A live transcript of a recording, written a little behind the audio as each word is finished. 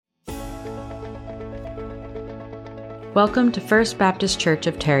Welcome to First Baptist Church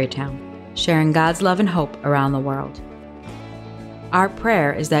of Tarrytown, sharing God's love and hope around the world. Our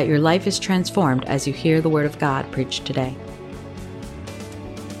prayer is that your life is transformed as you hear the Word of God preached today.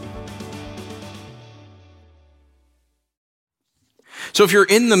 So if you're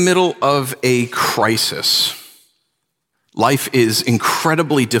in the middle of a crisis, life is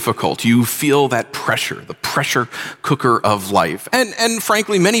incredibly difficult. You feel that pressure, the pressure cooker of life. And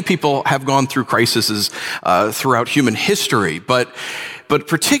frankly, many people have gone through crises throughout human history, but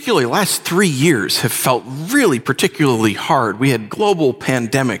particularly the last 3 years have felt really particularly hard. We had global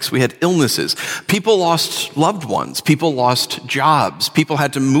pandemics, we had illnesses, people lost loved ones, people lost jobs, people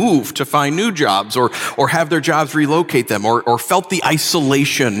had to move to find new jobs or have their jobs relocate them or felt the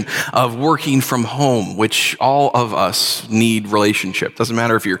isolation of working from home, which all of us need relationship. Doesn't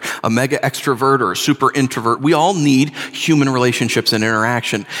matter if you're a mega extrovert or a super introvert, we all need human relationships and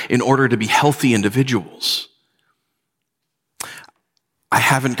interaction in order to be healthy individuals. I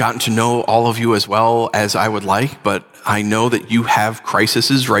haven't gotten to know all of you as well as I would like, but I know that you have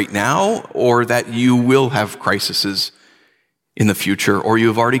crises right now, or that you will have crises in the future, or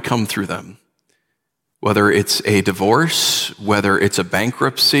you've already come through them. Whether it's a divorce, whether it's a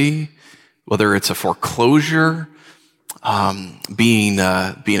bankruptcy, whether it's a foreclosure, being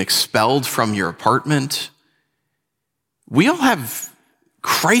expelled from your apartment. We all have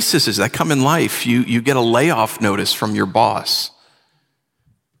crises that come in life. You get a layoff notice from your boss.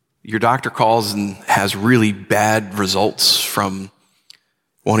 Your doctor calls and has really bad results from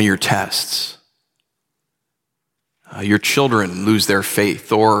one of your tests. Your children lose their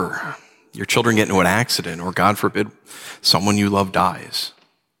faith, or your children get into an accident, or God forbid, someone you love dies.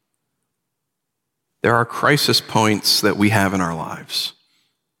 There are crisis points that we have in our lives.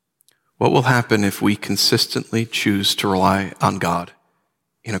 What will happen if we consistently choose to rely on God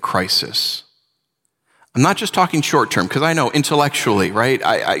in a crisis? I'm not just talking short term, because I know intellectually, right?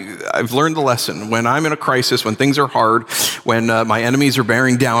 I've learned the lesson. When I'm in a crisis, when things are hard, when my enemies are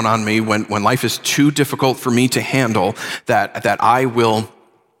bearing down on me, when life is too difficult for me to handle, that I will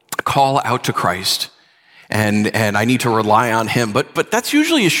call out to Christ and I need to rely on Him. But that's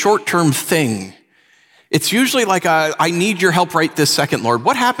usually a short-term thing. It's usually like, I need your help right this second, Lord.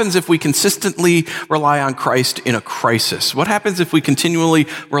 What happens if we consistently rely on Christ in a crisis? What happens if we continually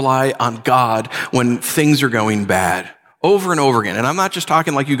rely on God when things are going bad? Over and over again. And I'm not just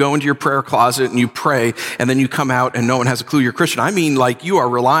talking like you go into your prayer closet and you pray and then you come out and no one has a clue you're Christian. I mean like you are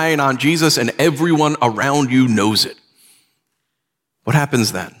relying on Jesus and everyone around you knows it. What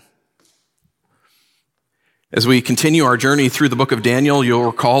happens then? As we continue our journey through the book of Daniel, you'll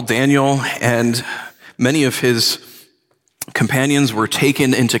recall Daniel and many of his companions were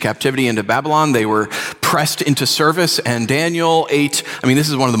taken into captivity into Babylon. They were pressed into service, and Daniel ate. This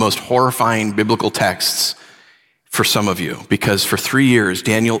is one of the most horrifying biblical texts for some of you, because for 3 years,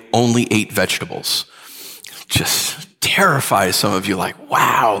 Daniel only ate vegetables. Just terrifies some of you, like,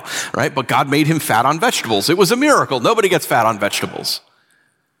 wow, right? But God made him fat on vegetables. It was a miracle. Nobody gets fat on vegetables.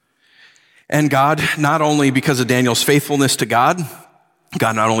 And God, not only because of Daniel's faithfulness to God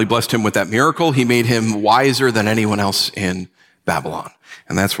not only blessed him with that miracle, He made him wiser than anyone else in Babylon.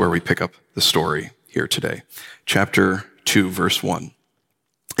 And that's where we pick up the story here today. Chapter 2, verse 1.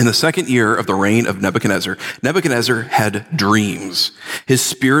 In the second year of the reign of Nebuchadnezzar, Nebuchadnezzar had dreams. His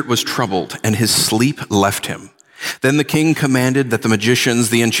spirit was troubled, and his sleep left him. Then the king commanded that the magicians,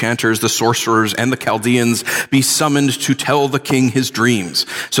 the enchanters, the sorcerers, and the Chaldeans be summoned to tell the king his dreams.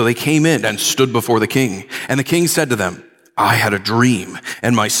 So they came in and stood before the king. And the king said to them, I had a dream,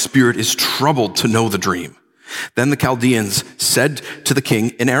 and my spirit is troubled to know the dream. Then the Chaldeans said to the king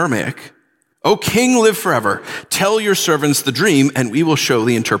in Aramaic, O king, live forever. Tell your servants the dream, and we will show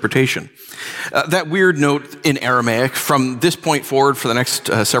the interpretation. That weird note in Aramaic, from this point forward for the next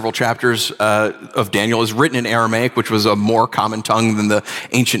several chapters of Daniel, is written in Aramaic, which was a more common tongue than the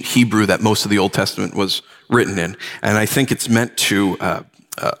ancient Hebrew that most of the Old Testament was written in. And I think it's meant to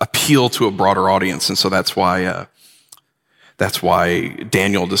appeal to a broader audience, and so that's why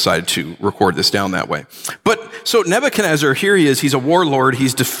Daniel decided to record this down that way. But so Nebuchadnezzar, here he is. He's a warlord.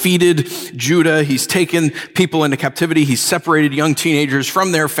 He's defeated Judah. He's taken people into captivity. He's separated young teenagers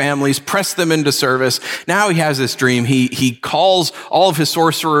from their families, pressed them into service. Now he has this dream. He calls all of his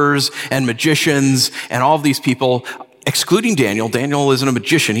sorcerers and magicians and all of these people, excluding Daniel. Daniel isn't a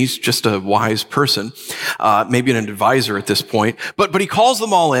magician. He's just a wise person, maybe an advisor at this point. But he calls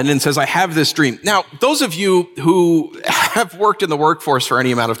them all in and says, I have this dream. Now, those of you who have worked in the workforce for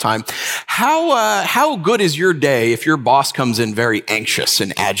any amount of time, how good is your day if your boss comes in very anxious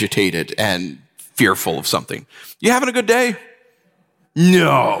and agitated and fearful of something? You having a good day?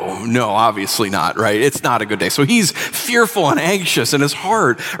 No, obviously not, right? It's not a good day. So he's fearful and anxious in his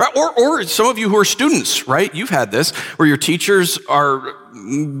heart. Right? Or some of you who are students, right? You've had this, where your teachers are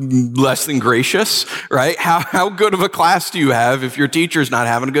less than gracious, right? How good of a class do you have if your teacher's not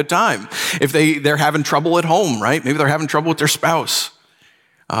having a good time? If they're having trouble at home, right? Maybe they're having trouble with their spouse.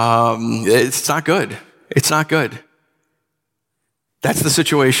 It's not good. It's not good. That's the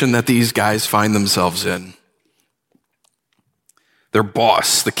situation that these guys find themselves in. Their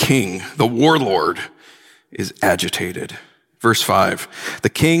boss, the king, the warlord, is agitated. Verse 5, the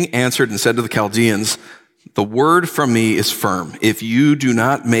king answered and said to the Chaldeans, the word from me is firm. If you do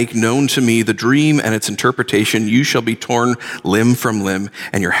not make known to me the dream and its interpretation, you shall be torn limb from limb,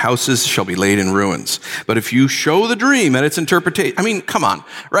 and your houses shall be laid in ruins. But if you show the dream and its interpretation, come on,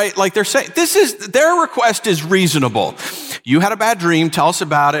 right? Like they're saying, their request is reasonable. You had a bad dream, tell us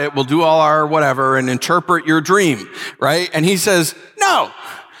about it, we'll do all our whatever and interpret your dream, right? And he says, no,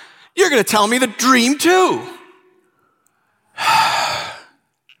 you're going to tell me the dream too.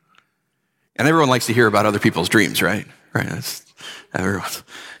 And everyone likes to hear about other people's dreams, right? Right. That's everyone.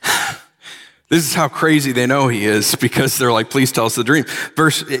 This is how crazy they know he is, because they're like, please tell us the dream.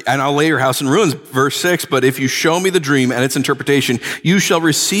 And I'll lay your house in ruins. Verse 6, but if you show me the dream and its interpretation, you shall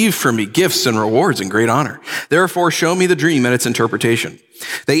receive from me gifts and rewards and great honor. Therefore, show me the dream and its interpretation.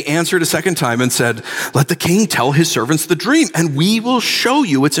 They answered a second time and said, let the king tell his servants the dream, and we will show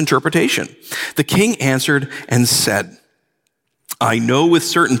you its interpretation. The king answered and said, I know with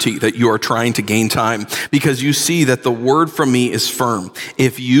certainty that you are trying to gain time, because you see that the word from me is firm.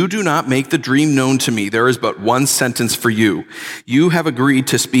 If you do not make the dream known to me, there is but one sentence for you. You have agreed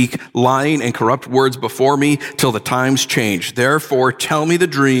to speak lying and corrupt words before me till the times change. Therefore, tell me the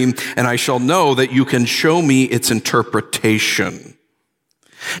dream, and I shall know that you can show me its interpretation.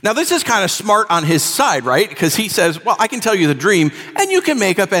 Now, this is kind of smart on his side, right? Because he says, well, I can tell you the dream, and you can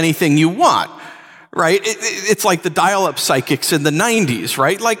make up anything you want. Right? It's like the dial-up psychics in the 90s,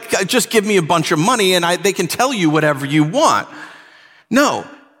 right? Like, just give me a bunch of money and they can tell you whatever you want. No.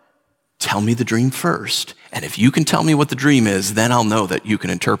 Tell me the dream first. And if you can tell me what the dream is, then I'll know that you can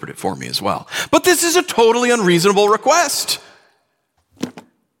interpret it for me as well. But this is a totally unreasonable request.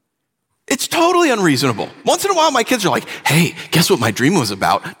 It's totally unreasonable. Once in a while, my kids are like, hey, guess what my dream was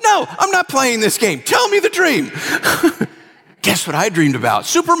about? No, I'm not playing this game. Tell me the dream. Guess what I dreamed about?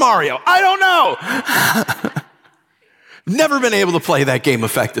 Super Mario. I don't know. Never been able to play that game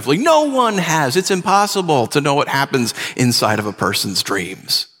effectively. No one has. It's impossible to know what happens inside of a person's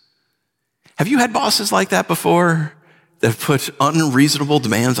dreams. Have you had bosses like that before that have put unreasonable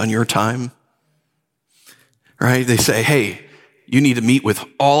demands on your time? Right? They say, hey, you need to meet with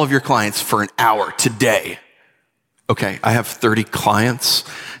all of your clients for an hour today. Okay, I have 30 clients.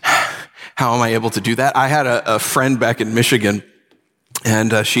 How am I able to do that? I had a friend back in Michigan,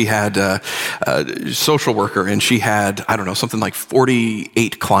 and she had a social worker, and she had, something like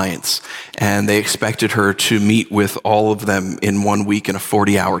 48 clients, and they expected her to meet with all of them in 1 week in a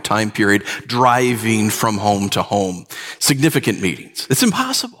 40-hour time period, driving from home to home. Significant meetings. It's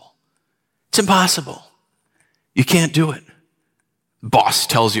impossible. It's impossible. You can't do it. Boss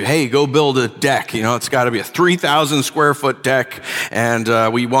tells you, hey, go build a deck. It's got to be a 3,000 square foot deck,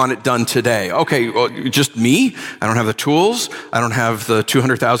 and we want it done today. Okay, well, just me? I don't have the tools. I don't have the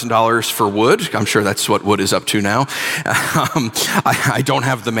 $200,000 for wood. I'm sure that's what wood is up to now. I don't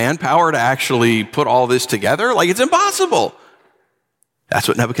have the manpower to actually put all this together. Like, it's impossible. That's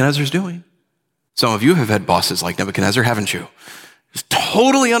what Nebuchadnezzar's doing. Some of you have had bosses like Nebuchadnezzar, haven't you? It's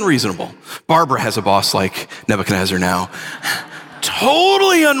totally unreasonable. Barbara has a boss like Nebuchadnezzar now.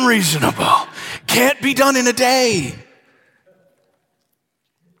 Totally unreasonable. Can't be done in a day.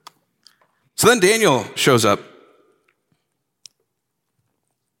 So then Daniel shows up.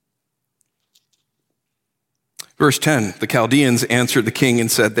 Verse 10, the Chaldeans answered the king and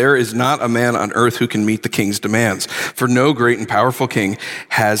said, there is not a man on earth who can meet the king's demands, for no great and powerful king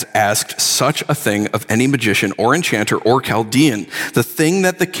has asked such a thing of any magician or enchanter or Chaldean. The thing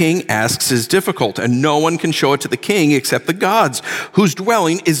that the king asks is difficult, and no one can show it to the king except the gods, whose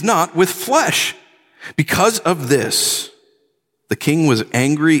dwelling is not with flesh. Because of this, the king was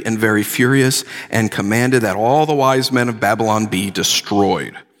angry and very furious and commanded that all the wise men of Babylon be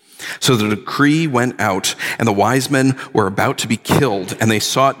destroyed. So the decree went out, and the wise men were about to be killed, and they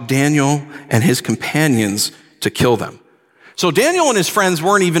sought Daniel and his companions to kill them. So Daniel and his friends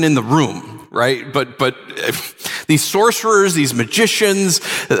weren't even in the room, right? But these sorcerers, these magicians,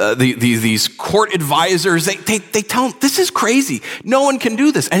 these court advisors, they tell him, this is crazy. No one can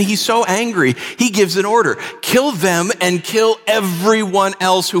do this. And he's so angry, he gives an order. Kill them and kill everyone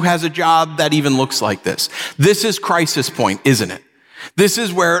else who has a job that even looks like this. This is crisis point, isn't it? This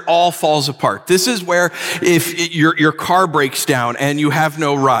is where it all falls apart. This is where if your car breaks down and you have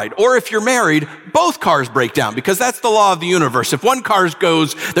no ride, or if you're married, both cars break down, because that's the law of the universe. If one car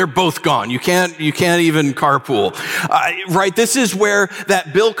goes, they're both gone. You can't even carpool, right? This is where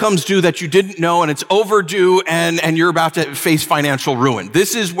that bill comes due that you didn't know and it's overdue and you're about to face financial ruin.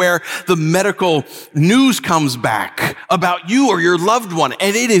 This is where the medical news comes back about you or your loved one,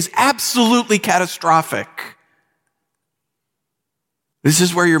 and it is absolutely catastrophic. This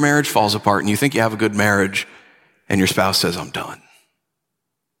is where your marriage falls apart and you think you have a good marriage and your spouse says, I'm done.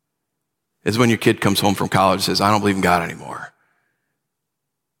 It's when your kid comes home from college and says, I don't believe in God anymore.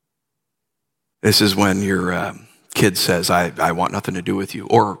 This is when your kid says, I want nothing to do with you.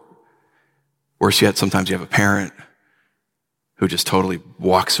 Or worse yet, sometimes you have a parent who just totally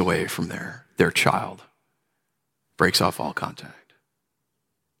walks away from their child, breaks off all contact.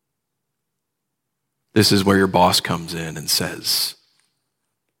 This is where your boss comes in and says,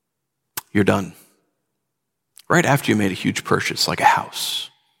 you're done. Right after you made a huge purchase, like a house,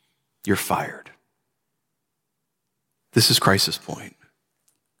 you're fired. This is crisis point.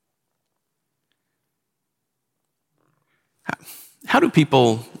 How do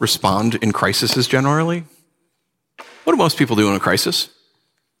people respond in crises generally? What do most people do in a crisis?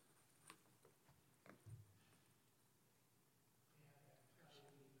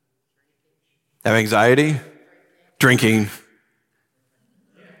 Have anxiety? Drinking,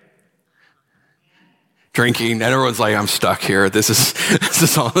 and everyone's like, I'm stuck here. This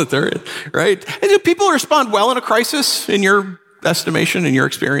is all that there is, right? And do people respond well in a crisis, in your estimation, in your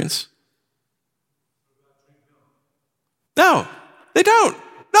experience? No, they don't.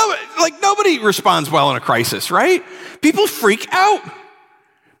 No, like nobody responds well in a crisis, right? People freak out.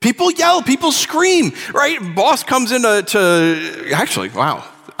 People yell, people scream, right? Boss comes in actually, wow.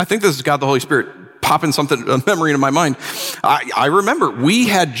 I think this has got the Holy Spirit popping a memory into my mind. I remember we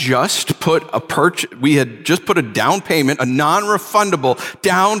had just put a down payment, a non-refundable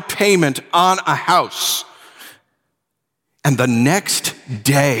down payment on a house. And the next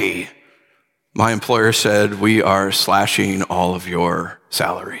day, my employer said, we are slashing all of your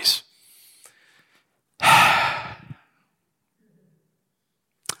salaries.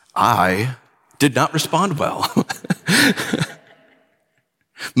 I did not respond well.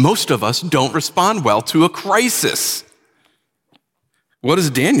 Most of us don't respond well to a crisis. What does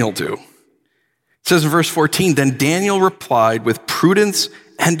Daniel do? It says in verse 14, then Daniel replied with prudence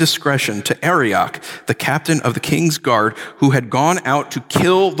and discretion to Arioch, the captain of the king's guard, who had gone out to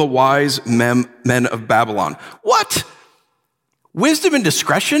kill the wise men of Babylon. What? Wisdom and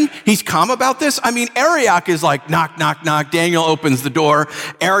discretion? He's calm about this? I mean, Arioch is like, knock, knock, knock. Daniel opens the door.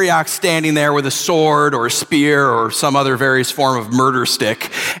 Arioch's standing there with a sword or a spear or some other various form of murder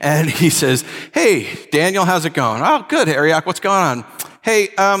stick. And he says, hey, Daniel, how's it going? Oh, good, Arioch, what's going on? Hey,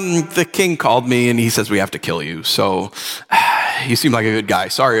 the king called me and he says we have to kill you. So you seem like a good guy.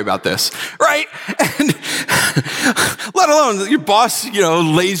 Sorry about this, right? And let alone your boss,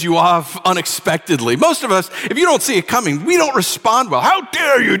 lays you off unexpectedly. Most of us, if you don't see it coming, we don't respond well. How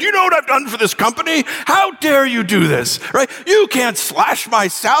dare you? Do you know what I've done for this company? How dare you do this, right? You can't slash my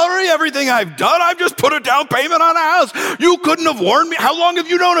salary. Everything I've done, I've just put a down payment on a house. You couldn't have warned me. How long have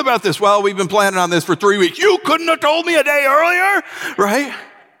you known about this? Well, we've been planning on this for 3 weeks. You couldn't have told me a day earlier, right?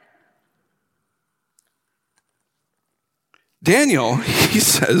 Daniel,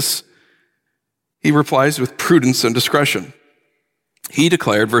 he replies with prudence and discretion. He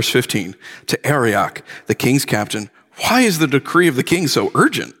declared, verse 15, to Arioch, the king's captain, why is the decree of the king so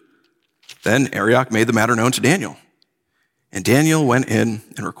urgent? Then Arioch made the matter known to Daniel. And Daniel went in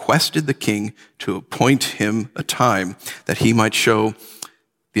and requested the king to appoint him a time that he might show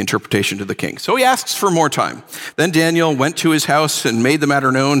the interpretation to the king. So he asks for more time. Then Daniel went to his house and made the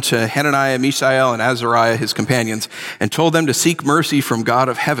matter known to Hananiah, Mishael, and Azariah, his companions, and told them to seek mercy from God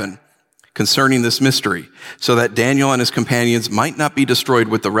of heaven concerning this mystery, so that Daniel and his companions might not be destroyed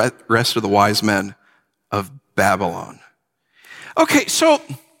with the rest of the wise men of Babylon. Okay, so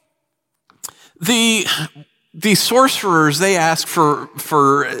the sorcerers, they ask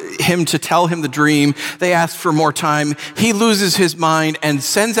for him to tell him the dream. They ask for more time. He loses his mind and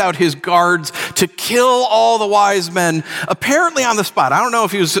sends out his guards to kill all the wise men, apparently on the spot. I don't know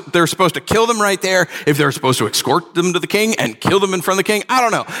if they're supposed to kill them right there, if they're supposed to escort them to the king and kill them in front of the king. I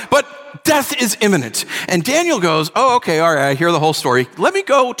don't know. But death is imminent. And Daniel goes, oh, okay, all right, I hear the whole story. Let me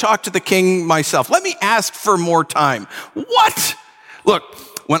go talk to the king myself. Let me ask for more time. What? Look,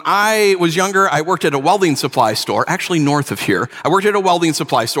 when I was younger, I worked at a welding supply store, actually north of here. I worked at a welding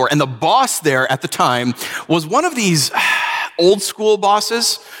supply store, and the boss there at the time was one of these old school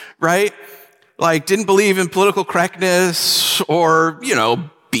bosses, right? like didn't believe in political correctness or,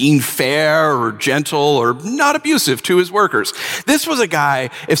 being fair or gentle or not abusive to his workers. This was a guy,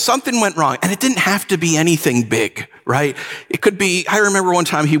 if something went wrong, and it didn't have to be anything big, right? It could be, I remember one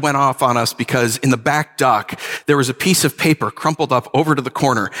time he went off on us because in the back dock, there was a piece of paper crumpled up over to the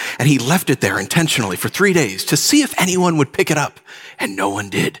corner, and he left it there intentionally for 3 days to see if anyone would pick it up, and no one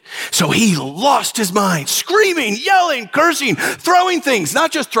did. So he lost his mind, screaming, yelling, cursing, throwing things,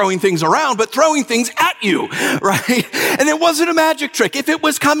 not just throwing things around, but throwing things at you, right? And it wasn't a magic trick. If it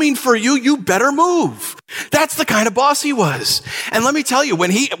was coming for you, you better move. That's the kind of boss he was. And let me tell you,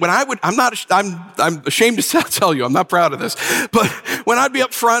 I'm ashamed to tell you, I'm not proud of this, but when I'd be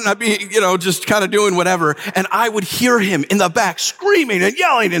up front, I'd be, just kind of doing whatever, and I would hear him in the back screaming and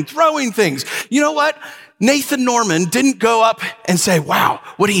yelling and throwing things. You know what? Nathan Norman didn't go up and say, wow,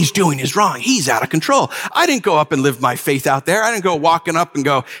 what he's doing is wrong. He's out of control. I didn't go up and live my faith out there. I didn't go walking up and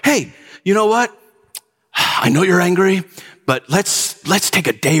go, hey, you know what? I know you're angry, but let's take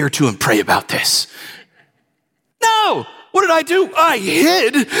a day or two and pray about this. No. What did I do? I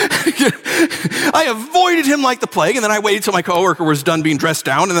hid. I avoided him like the plague, and then I waited till my coworker was done being dressed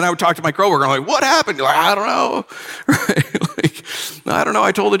down, and then I would talk to my coworker. I'm like, what happened? Like, I don't know. Right? I don't know.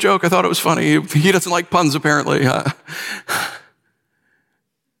 I told a joke. I thought it was funny. He doesn't like puns, apparently. I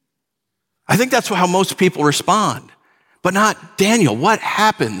think that's how most people respond, but not Daniel. What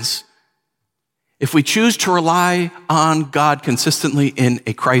happens if we choose to rely on God consistently in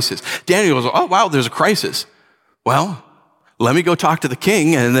a crisis? Daniel goes, oh, wow, there's a crisis. Well, let me go talk to the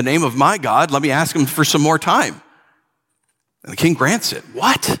king, and in the name of my God, let me ask him for some more time. And the king grants it.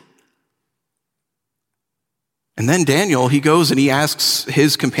 What? And then Daniel, he goes and he asks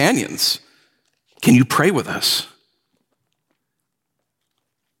his companions, can you pray with us?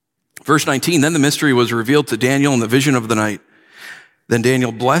 Verse 19, then the mystery was revealed to Daniel in the vision of the night. Then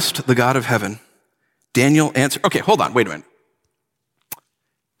Daniel blessed the God of heaven. Daniel answered, okay, hold on, wait a minute.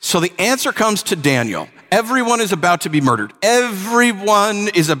 So the answer comes to Daniel. Everyone is about to be murdered. Everyone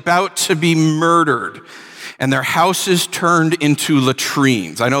is about to be murdered. And their houses turned into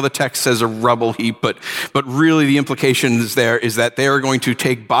latrines. I know the text says a rubble heap, but really the implication is there is that they are going to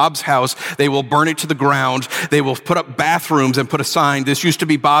take Bob's house, they will burn it to the ground, they will put up bathrooms and put a sign, this used to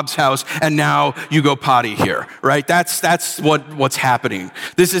be Bob's house, and now you go potty here, right? That's what's happening.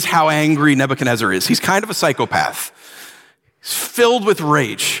 This is how angry Nebuchadnezzar is. He's kind of a psychopath. He's filled with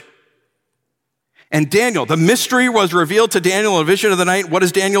rage. And Daniel, the mystery was revealed to Daniel in a vision of the night. What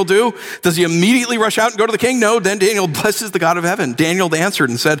does Daniel do? Does he immediately rush out and go to the king? No, then Daniel blesses the God of heaven. Daniel answered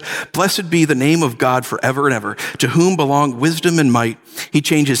and said, blessed be the name of God forever and ever, to whom belong wisdom and might. He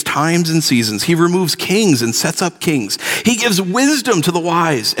changes times and seasons. He removes kings and sets up kings. He gives wisdom to the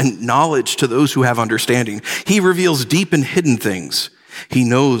wise and knowledge to those who have understanding. He reveals deep and hidden things. He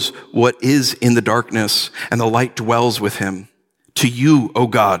knows what is in the darkness, and the light dwells with him. To you, O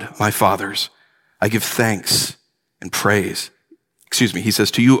God, my fathers, I give thanks and praise. He says,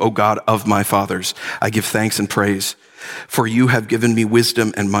 to you, O God of my fathers, I give thanks and praise, for you have given me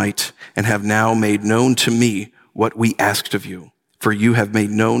wisdom and might, and have now made known to me what we asked of you, for you have made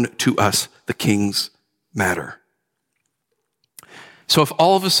known to us the king's matter. So if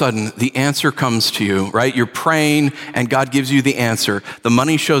all of a sudden the answer comes to you, right? You're praying and God gives you the answer. The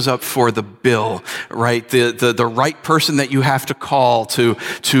money shows up for the bill, right? The right person that you have to call to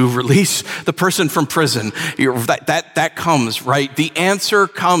release the person from prison. That comes, right? The answer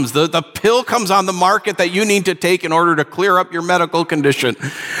comes. The pill comes on the market that you need to take in order to clear up your medical condition,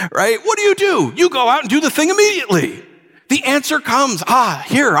 right? What do? You go out and do the thing immediately. The answer comes.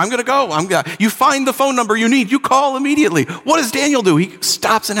 Here, I'm going to go. You find the phone number you need. You call immediately. What does Daniel do? He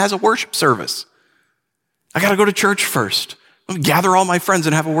stops and has a worship service. I got to go to church first. Let me gather all my friends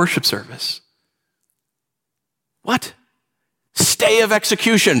and have a worship service. What? Stay of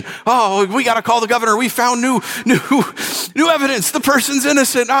execution. We got to call the governor. We found new evidence. The person's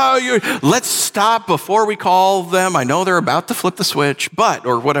innocent. Let's stop before we call them. I know they're about to flip the switch,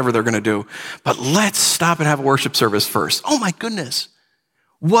 or whatever they're going to do. But let's stop and have a worship service first. Oh my goodness.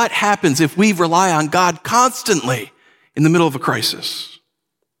 What happens if we rely on God constantly in the middle of a crisis?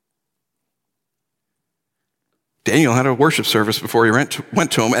 Daniel had a worship service before he went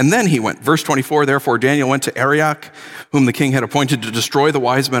to him, and then he went. Verse 24, therefore Daniel went to Arioch, whom the king had appointed to destroy the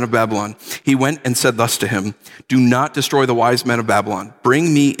wise men of Babylon. He went and said thus to him, do not destroy the wise men of Babylon.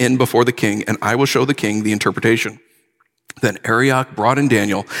 Bring me in before the king, and I will show the king the interpretation. Then Arioch brought in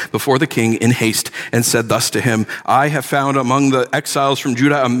Daniel before the king in haste and said thus to him, I have found among the exiles from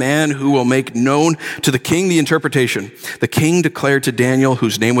Judah a man who will make known to the king the interpretation. The king declared to Daniel,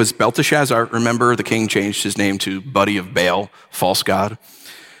 whose name was Belteshazzar. Remember, the king changed his name to Buddy of Baal, false god.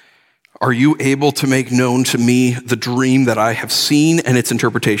 are you able to make known to me the dream that I have seen and its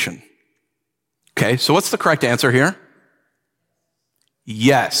interpretation? Okay, so what's the correct answer here?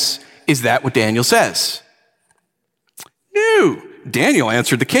 Yes. Is that what Daniel says? No. Daniel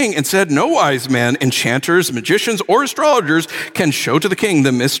answered the king and said, no wise man, enchanters, magicians, or astrologers can show to the king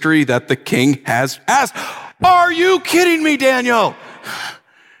the mystery that the king has asked. Are you kidding me, Daniel?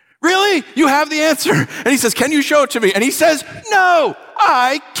 Really? You have the answer? And he says, can you show it to me? And he says, no,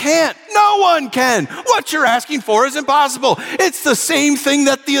 I can't. No one can. What you're asking for is impossible. It's the same thing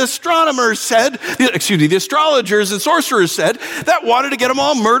that the astronomers said, the astrologers and sorcerers said that wanted to get them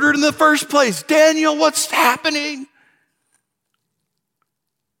all murdered in the first place. Daniel, what's happening?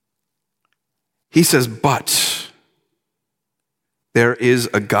 He says, but there is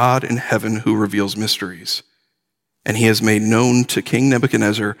a God in heaven who reveals mysteries, and he has made known to King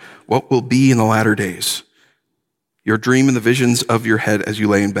Nebuchadnezzar what will be in the latter days. Your dream and the visions of your head as you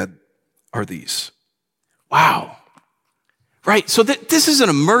lay in bed are these. Wow. Right, so this is an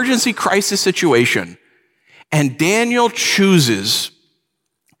emergency crisis situation, and Daniel chooses,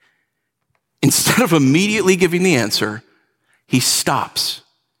 instead of immediately giving the answer, he stops.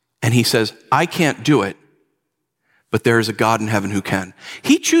 And he says, I can't do it, but there is a God in heaven who can.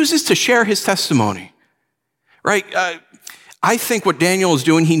 He chooses to share his testimony, right? I think what Daniel is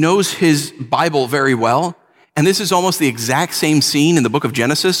doing, he knows his Bible very well. And this is almost the exact same scene in the book of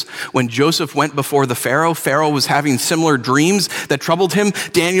Genesis when Joseph went before the Pharaoh. Pharaoh was having similar dreams that troubled him.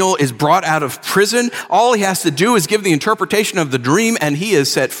 Daniel is brought out of prison. All he has to do is give the interpretation of the dream and he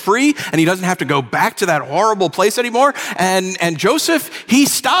is set free and he doesn't have to go back to that horrible place anymore. And Joseph, he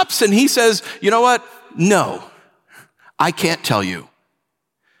stops and he says, you know what? No, I can't tell you,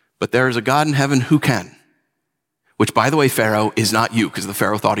 but there is a God in heaven who can, which by the way, Pharaoh is not you because the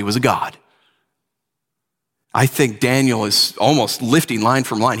Pharaoh thought he was a God. I think Daniel is almost lifting line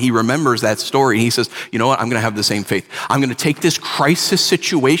from line. He remembers that story. He says, you know what? I'm going to have the same faith. I'm going to take this crisis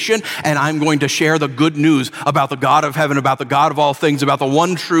situation and I'm going to share the good news about the God of heaven, about the God of all things, about the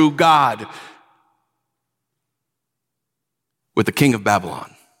one true God with the king of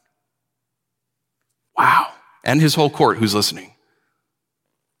Babylon. Wow. And his whole court who's listening.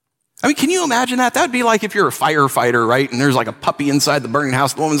 I mean, can you imagine that? That would be like if you're a firefighter, right? And there's like a puppy inside the burning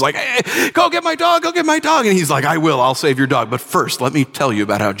house. The woman's like, hey, go get my dog, go get my dog. And he's like, I will, I'll save your dog. But first, let me tell you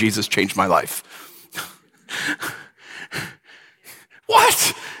about how Jesus changed my life.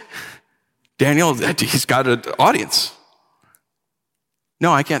 What? Daniel, he's got an audience.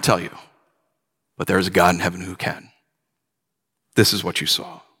 No, I can't tell you. But there is a God in heaven who can. This is what you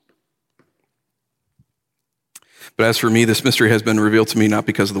saw. But as for me, this mystery has been revealed to me not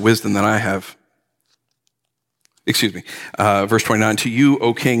because of the wisdom that I have. Verse 29, to you,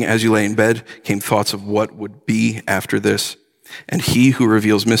 O king, as you lay in bed, came thoughts of what would be after this. And he who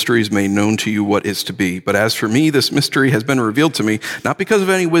reveals mysteries made known to you what is to be. But as for me, this mystery has been revealed to me, not because of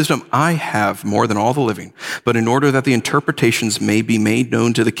any wisdom I have more than all the living, but in order that the interpretations may be made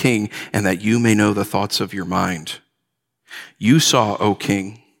known to the king, and that you may know the thoughts of your mind. You saw, O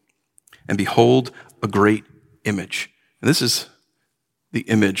king, and behold, a great image. And this is the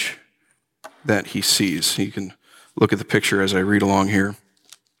image that he sees. You can look at the picture as I read along here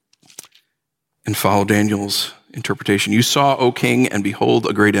and follow Daniel's interpretation. You saw, O king, and behold,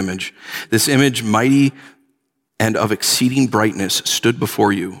 a great image. This image, mighty and of exceeding brightness, stood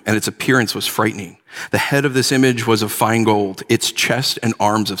before you, and its appearance was frightening. The head of this image was of fine gold, its chest and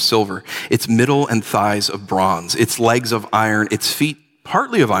arms of silver, its middle and thighs of bronze, its legs of iron, its feet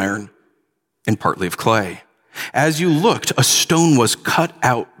partly of iron and partly of clay. As you looked, a stone was cut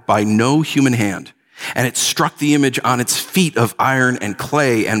out by no human hand, and it struck the image on its feet of iron and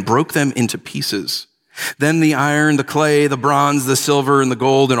clay and broke them into pieces. Then the iron, the clay, the bronze, the silver, and the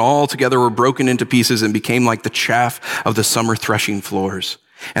gold, and all together were broken into pieces and became like the chaff of the summer threshing floors.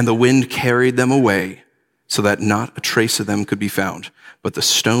 And the wind carried them away so that not a trace of them could be found. But the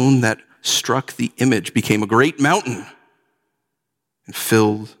stone that struck the image became a great mountain and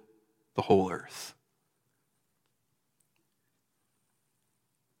filled the whole earth.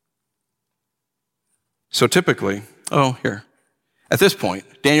 So typically, at this point,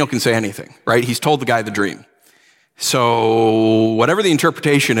 Daniel can say anything, right? He's told the guy the dream. So whatever the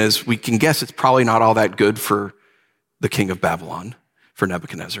interpretation is, we can guess it's probably not all that good for the king of Babylon, for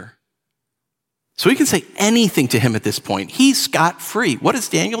Nebuchadnezzar. So he can say anything to him at this point. He's scot-free. What does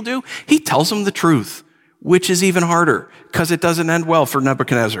Daniel do? He tells him the truth, which is even harder because it doesn't end well for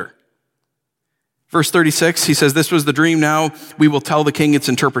Nebuchadnezzar. Verse 36, he says, this was the dream. Now we will tell the king its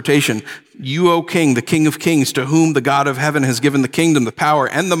interpretation. You, O king, the king of kings, to whom the God of heaven has given the kingdom, the power,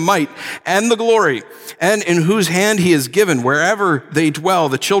 and the might, and the glory, and in whose hand he has given, wherever they dwell,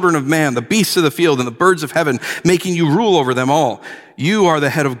 the children of man, the beasts of the field, and the birds of heaven, making you rule over them all. You are the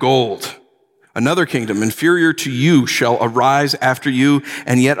head of gold. Another kingdom inferior to you shall arise after you,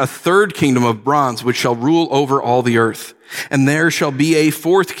 and yet a third kingdom of bronze, which shall rule over all the earth. And there shall be a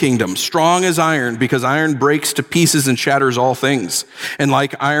fourth kingdom, strong as iron, because iron breaks to pieces and shatters all things. And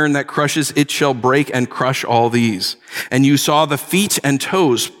like iron that crushes, it shall break and crush all these. And you saw the feet and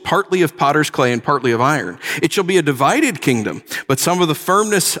toes, partly of potter's clay and partly of iron. It shall be a divided kingdom, but some of the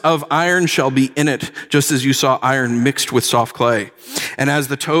firmness of iron shall be in it, just as you saw iron mixed with soft clay. And as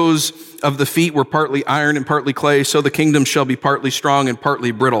the toes of the feet were partly iron and partly clay, so the kingdom shall be partly strong and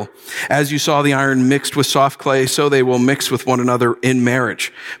partly brittle. As you saw the iron mixed with soft clay, so they will mix with one another in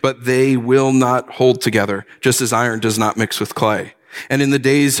marriage, but they will not hold together, just as iron does not mix with clay. And in the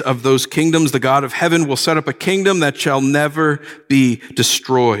days of those kingdoms, the God of heaven will set up a kingdom that shall never be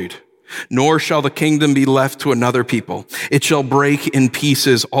destroyed, nor shall the kingdom be left to another people. It shall break in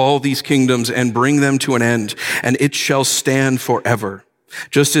pieces all these kingdoms and bring them to an end, and it shall stand forever.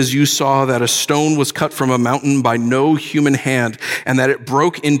 Just as you saw that a stone was cut from a mountain by no human hand, and that it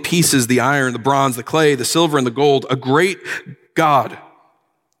broke in pieces the iron, the bronze, the clay, the silver, and the gold, a great God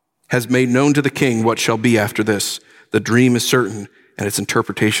has made known to the king what shall be after this. The dream is certain, and its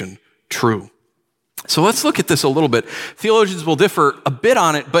interpretation true. So let's look at this a little bit. Theologians will differ a bit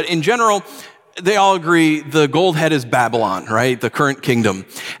on it, but in general, they all agree the gold head is Babylon, right? The current kingdom.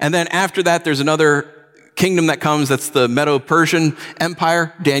 And then after that, there's another kingdom that comes, that's the Medo-Persian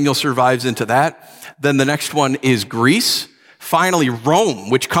Empire. Daniel survives into that. Then the next one is Greece. Finally, Rome,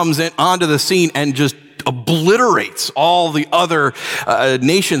 which comes onto the scene and just obliterates all the other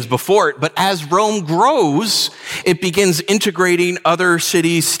nations before it. But as Rome grows, it begins integrating other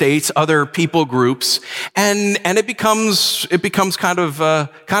cities, states, other people groups, and it becomes kind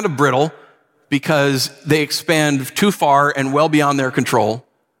of brittle because they expand too far and well beyond their control.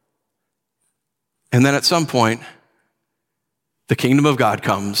 And then at some point, the kingdom of God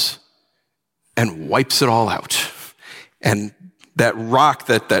comes and wipes it all out. And that rock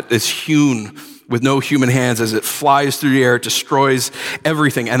that is hewn with no human hands, as it flies through the air, it destroys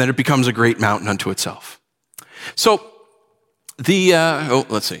everything, and then it becomes a great mountain unto itself. So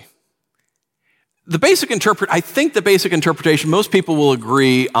let's see. I think the basic interpretation, most people will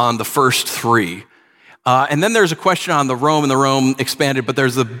agree on the first three. And then there's a question on the Rome expanded, but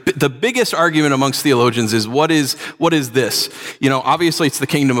there's the biggest argument amongst theologians is what is this? Obviously it's the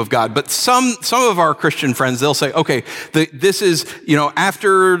kingdom of God, but some of our Christian friends, they'll say, okay, this is,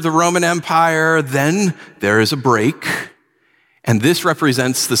 after the Roman Empire, then there is a break. And this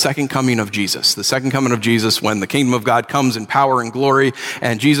represents the second coming of Jesus, when the kingdom of God comes in power and glory,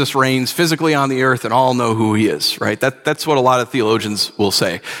 and Jesus reigns physically on the earth, and all know who he is, right? That's what a lot of theologians will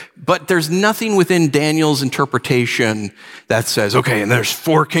say. But there's nothing within Daniel's interpretation that says, okay, and there's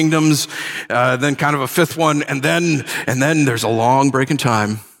four kingdoms, then kind of a fifth one, and then there's a long break in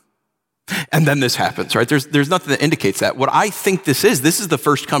time, and then this happens, right? There's nothing that indicates that. What I think this is the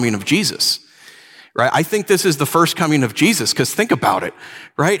first coming of Jesus. Right? I think this is the first coming of Jesus, because think about it,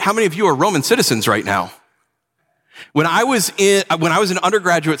 right? How many of you are Roman citizens right now? When I was in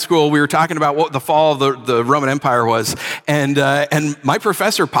undergraduate school, we were talking about what the fall of the Roman Empire was, and my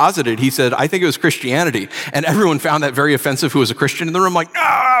professor posited, he said, I think it was Christianity, and everyone found that very offensive who was a Christian in the room, like,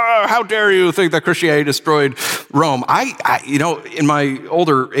 how dare you think that Christianity destroyed Rome? I in my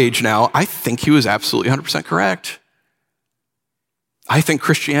older age now, I think he was absolutely 100% correct. I think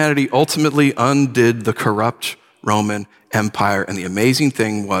Christianity ultimately undid the corrupt Roman Empire. And the amazing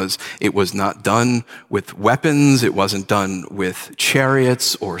thing was, it was not done with weapons. It wasn't done with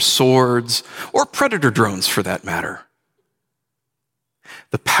chariots or swords or predator drones for that matter.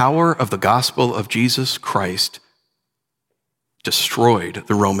 The power of the gospel of Jesus Christ destroyed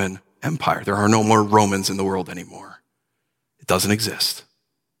the Roman Empire. There are no more Romans in the world anymore. It doesn't exist.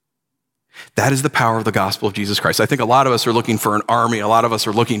 That is the power of the gospel of Jesus Christ. I think a lot of us are looking for an army. A lot of us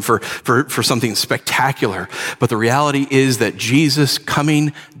are looking for something spectacular. But the reality is that Jesus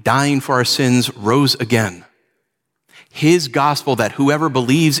coming, dying for our sins, rose again. His gospel, that whoever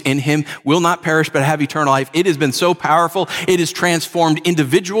believes in him will not perish but have eternal life. It has been so powerful. It has transformed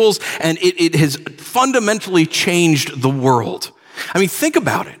individuals, and it has fundamentally changed the world. I mean, think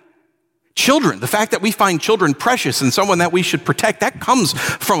about it. Children, the fact that we find children precious and someone that we should protect, that comes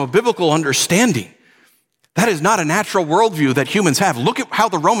from a biblical understanding. That is not a natural worldview that humans have. Look at how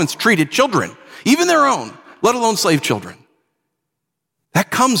the Romans treated children, even their own, let alone slave children. That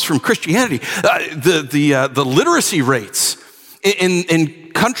comes from Christianity. The literacy rates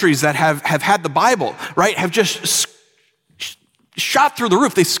in countries that have had the Bible, right, have just shot through the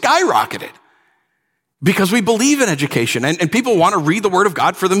roof. They skyrocketed because we believe in education and people want to read the Word of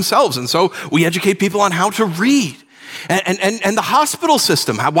God for themselves. And so we educate people on how to read. And the hospital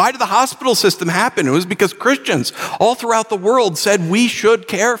system, why did the hospital system happen? It was because Christians all throughout the world said we should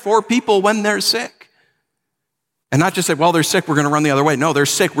care for people when they're sick. And not just say, well, they're sick, we're going to run the other way. No, they're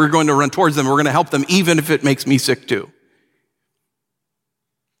sick, we're going to run towards them, we're going to help them, even if it makes me sick too.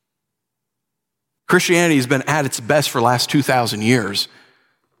 Christianity has been at its best for the last 2,000 years.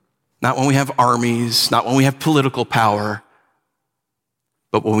 Not when we have armies, not when we have political power,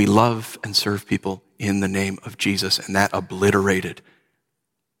 but when we love and serve people in the name of Jesus. And that obliterated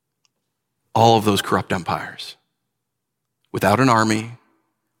all of those corrupt empires. Without an army,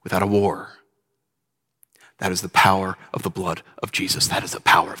 without a war. That is the power of the blood of Jesus. That is the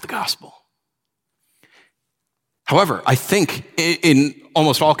power of the gospel. However, I think in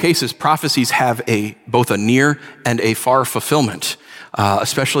almost all cases, prophecies have both a near and a far fulfillment,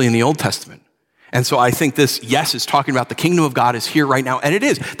 especially in the Old Testament. And so I think this, yes, is talking about the kingdom of God is here right now. And it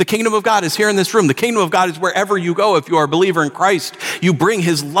is. The kingdom of God is here in this room. The kingdom of God is wherever you go. If you are a believer in Christ, you bring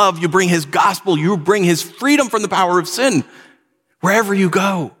his love, you bring his gospel, you bring his freedom from the power of sin wherever you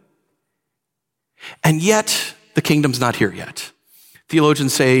go. And yet, the kingdom's not here yet.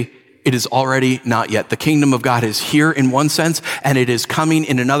 Theologians say it is already not yet. The kingdom of God is here in one sense, and it is coming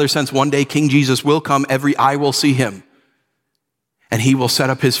in another sense. One day, King Jesus will come. Every eye will see him. And he will set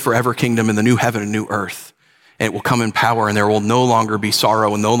up his forever kingdom in the new heaven and new earth. And it will come in power, and there will no longer be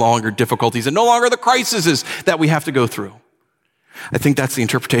sorrow and no longer difficulties and no longer the crises that we have to go through. I think that's the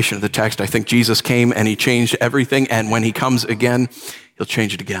interpretation of the text. I think Jesus came and he changed everything, and when he comes again, he'll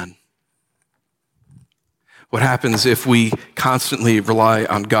change it again. What happens if we constantly rely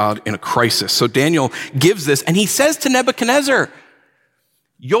on God in a crisis? So Daniel gives this, and he says to Nebuchadnezzar,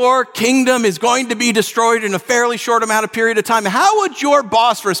 your kingdom is going to be destroyed in a fairly short amount of period of time. How would your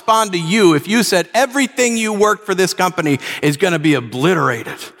boss respond to you if you said everything you worked for this company is going to be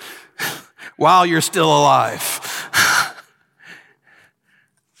obliterated while you're still alive?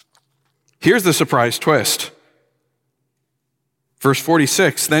 Here's the surprise twist. Verse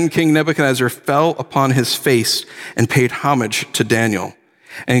 46, then King Nebuchadnezzar fell upon his face and paid homage to Daniel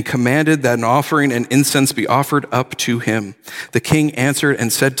and commanded that an offering and incense be offered up to him. The king answered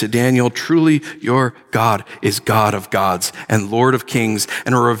and said to Daniel, truly your God is God of gods and Lord of kings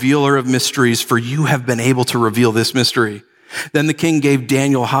and a revealer of mysteries, for you have been able to reveal this mystery. Then the king gave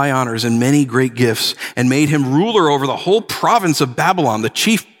Daniel high honors and many great gifts and made him ruler over the whole province of Babylon, the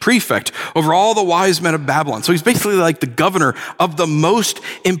chief prefect over all the wise men of Babylon. So he's basically like the governor of the most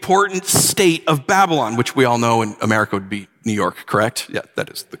important state of Babylon, which we all know in America would be New York, correct? Yeah, that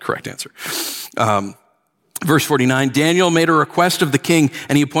is the correct answer. Verse 49, Daniel made a request of the king,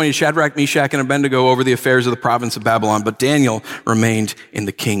 and he appointed Shadrach, Meshach, and Abednego over the affairs of the province of Babylon, but Daniel remained in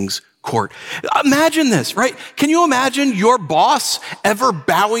the king's court. Imagine this, right? Can you imagine your boss ever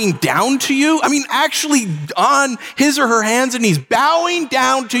bowing down to you? I mean, actually on his or her hands, and he's bowing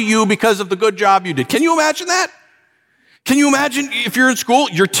down to you because of the good job you did. Can you imagine that? Can you imagine if you're in school,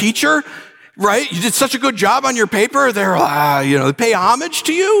 your teacher, right? You did such a good job on your paper. They pay homage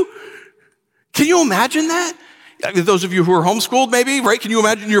to you. Can you imagine that? Those of you who are homeschooled, maybe, right? Can you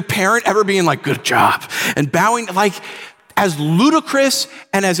imagine your parent ever being like, good job, and bowing? Like, as ludicrous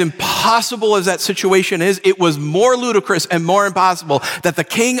and as impossible as that situation is, it was more ludicrous and more impossible that the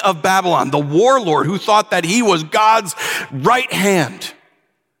king of Babylon, the warlord who thought that he was God's right hand,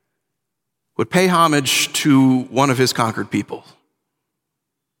 would pay homage to one of his conquered people.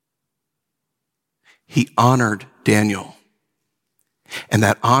 He honored Daniel. And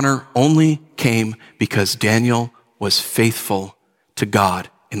that honor only came because Daniel was faithful to God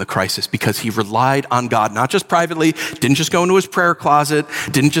in the crisis, because he relied on God, not just privately, didn't just go into his prayer closet,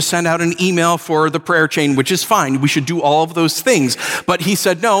 didn't just send out an email for the prayer chain, which is fine. We should do all of those things. But he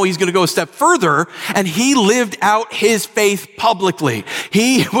said, no, he's going to go a step further, and he lived out his faith publicly.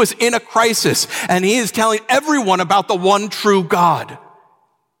 He was in a crisis, and he is telling everyone about the one true God.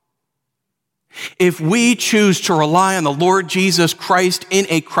 If we choose to rely on the Lord Jesus Christ in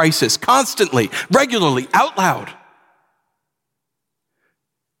a crisis, constantly, regularly, out loud,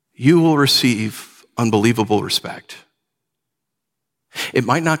 you will receive unbelievable respect. It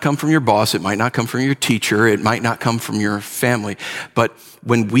might not come from your boss, it might not come from your teacher, it might not come from your family, but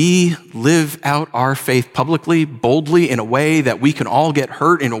when we live out our faith publicly, boldly, in a way that we can all get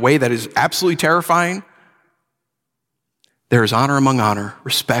hurt, in a way that is absolutely terrifying, there is honor among honor,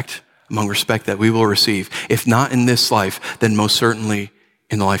 respect among respect that we will receive. If not in this life, then most certainly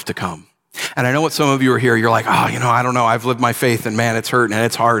in the life to come. And I know what some of you are here, you're like, I don't know, I've lived my faith and man, it's hurt and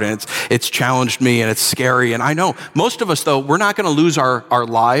it's hard and it's challenged me and it's scary. And I know most of us though, we're not going to lose our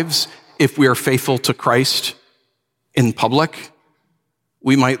lives if we are faithful to Christ in public.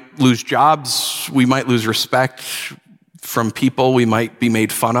 We might lose jobs, we might lose respect from people, we might be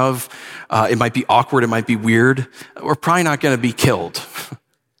made fun of, it might be awkward, it might be weird. We're probably not going to be killed.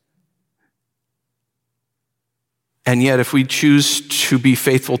 And yet, if we choose to be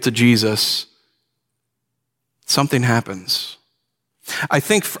faithful to Jesus, something happens.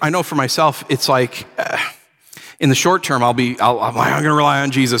 I know for myself, it's like, in the short term, I'm going to rely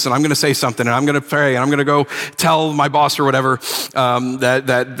on Jesus, and I'm going to say something, and I'm going to pray, and I'm going to go tell my boss or whatever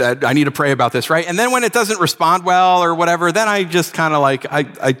that I need to pray about this, right? And then when it doesn't respond well or whatever, then I just kind of like,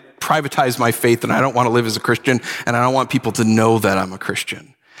 I privatize my faith, and I don't want to live as a Christian, and I don't want people to know that I'm a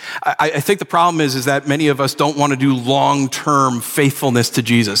Christian. I think the problem is that many of us don't want to do long-term faithfulness to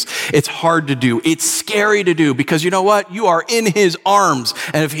Jesus. It's hard to do. It's scary to do because you know what? You are in his arms.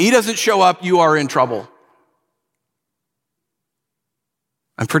 And if he doesn't show up, you are in trouble.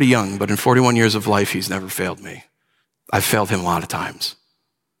 I'm pretty young, but in 41 years of life, he's never failed me. I've failed him a lot of times.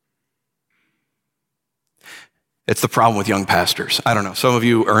 It's the problem with young pastors. I don't know. Some of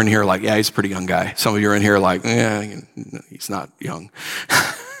you are in here like, yeah, he's a pretty young guy. Some of you are in here like, yeah, he's not young.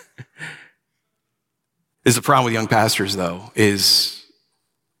 Is the problem with young pastors, though, is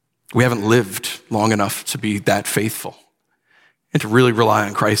we haven't lived long enough to be that faithful and to really rely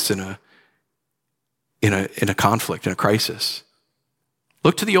on Christ in a conflict, in a crisis.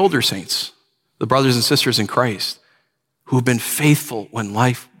 Look to the older saints, the brothers and sisters in Christ, who have been faithful when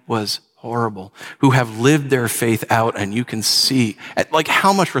life was horrible, who have lived their faith out, and you can see, like,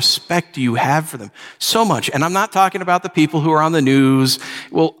 how much respect do you have for them? So much. And I'm not talking about the people who are on the news.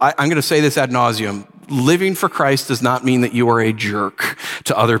 Well, I'm going to say this ad nauseum. Living for Christ does not mean that you are a jerk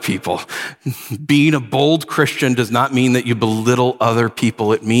to other people. Being a bold Christian does not mean that you belittle other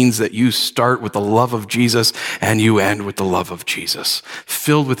people. It means that you start with the love of Jesus and you end with the love of Jesus,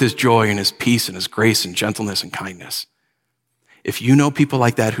 filled with his joy and his peace and his grace and gentleness and kindness. If you know people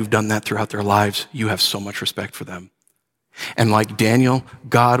like that who've done that throughout their lives, you have so much respect for them. And like Daniel,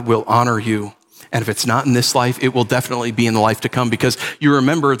 God will honor you. And if it's not in this life, it will definitely be in the life to come, because you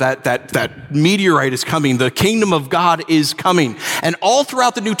remember that meteorite is coming. The kingdom of God is coming. And all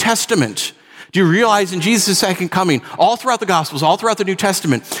throughout the New Testament, do you realize in Jesus' second coming, all throughout the Gospels, all throughout the New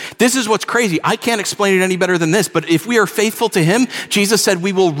Testament, this is what's crazy. I can't explain it any better than this, but if we are faithful to him, Jesus said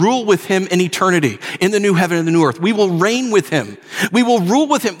we will rule with him in eternity, in the new heaven and the new earth. We will reign with him. We will rule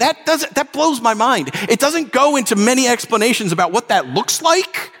with him. That blows my mind. It doesn't go into many explanations about what that looks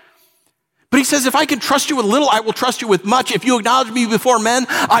like. But he says, if I can trust you with little, I will trust you with much. If you acknowledge me before men,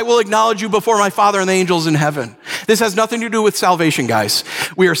 I will acknowledge you before my Father and the angels in heaven. This has nothing to do with salvation, guys.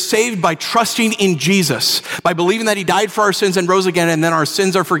 We are saved by trusting in Jesus, by believing that he died for our sins and rose again, and then our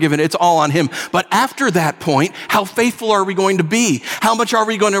sins are forgiven. It's all on him. But after that point, how faithful are we going to be? How much are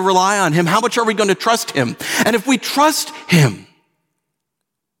we going to rely on him? How much are we going to trust him? And if we trust him,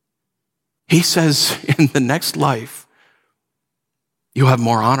 he says in the next life, you'll have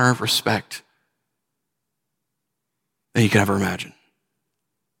more honor and respect than you could ever imagine.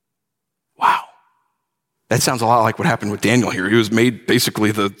 Wow. That sounds a lot like what happened with Daniel here. He was made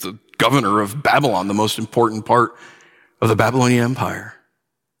basically the governor of Babylon, the most important part of the Babylonian Empire.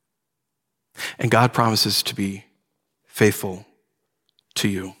 And God promises to be faithful to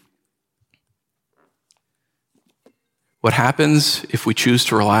you. What happens if we choose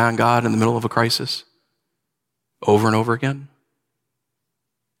to rely on God in the middle of a crisis over and over again?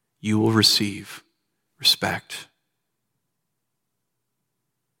 You will receive respect.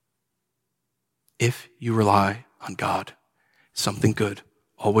 If you rely on God, something good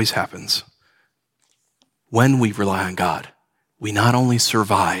always happens. When we rely on God, we not only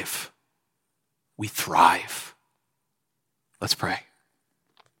survive, we thrive. Let's pray.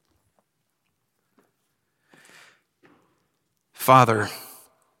 Father,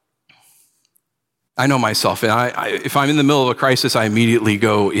 I know myself, and if I'm in the middle of a crisis, I immediately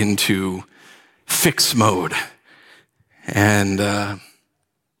go into fix mode. And the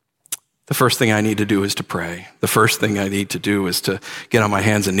first thing I need to do is to pray. The first thing I need to do is to get on my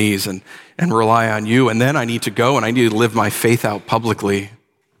hands and knees and rely on you. And then I need to go and I need to live my faith out publicly.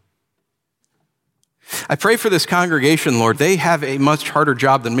 I pray for this congregation, Lord. They have a much harder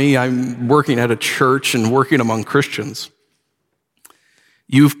job than me. I'm working at a church and working among Christians.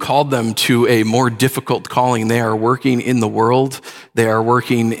 You've called them to a more difficult calling. They are working in the world. They are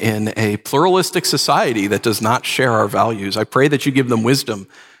working in a pluralistic society that does not share our values. I pray that you give them wisdom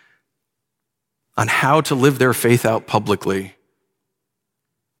on how to live their faith out publicly.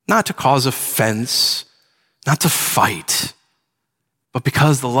 not to cause offense, not to fight, but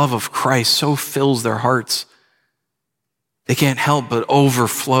because the love of Christ so fills their hearts, they can't help but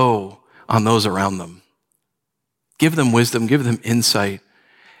overflow on those around them. Give them wisdom, give them insight,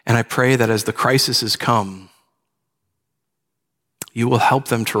 and I pray that as the crisis has come, you will help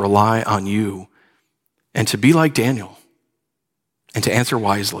them to rely on you and to be like Daniel and to answer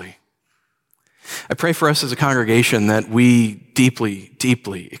wisely. I pray for us as a congregation that we deeply,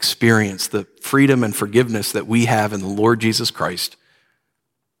 deeply experience the freedom and forgiveness that we have in the Lord Jesus Christ.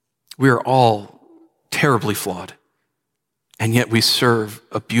 We are all terribly flawed, and yet we serve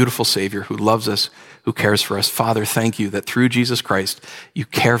a beautiful Savior who loves us, who cares for us. Father, thank you that through Jesus Christ, you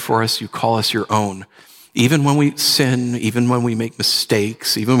care for us, you call us your own. Even when we sin, even when we make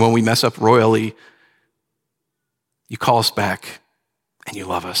mistakes, even when we mess up royally, you call us back and you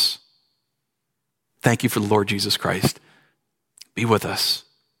love us. Thank you for the Lord Jesus Christ. Be with us.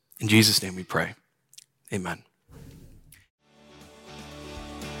 In Jesus' name we pray. Amen.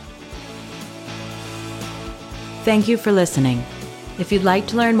 Thank you for listening. If you'd like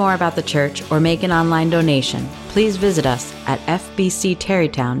to learn more about the church or make an online donation, please visit us at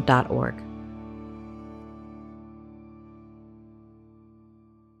fbcterrytown.org.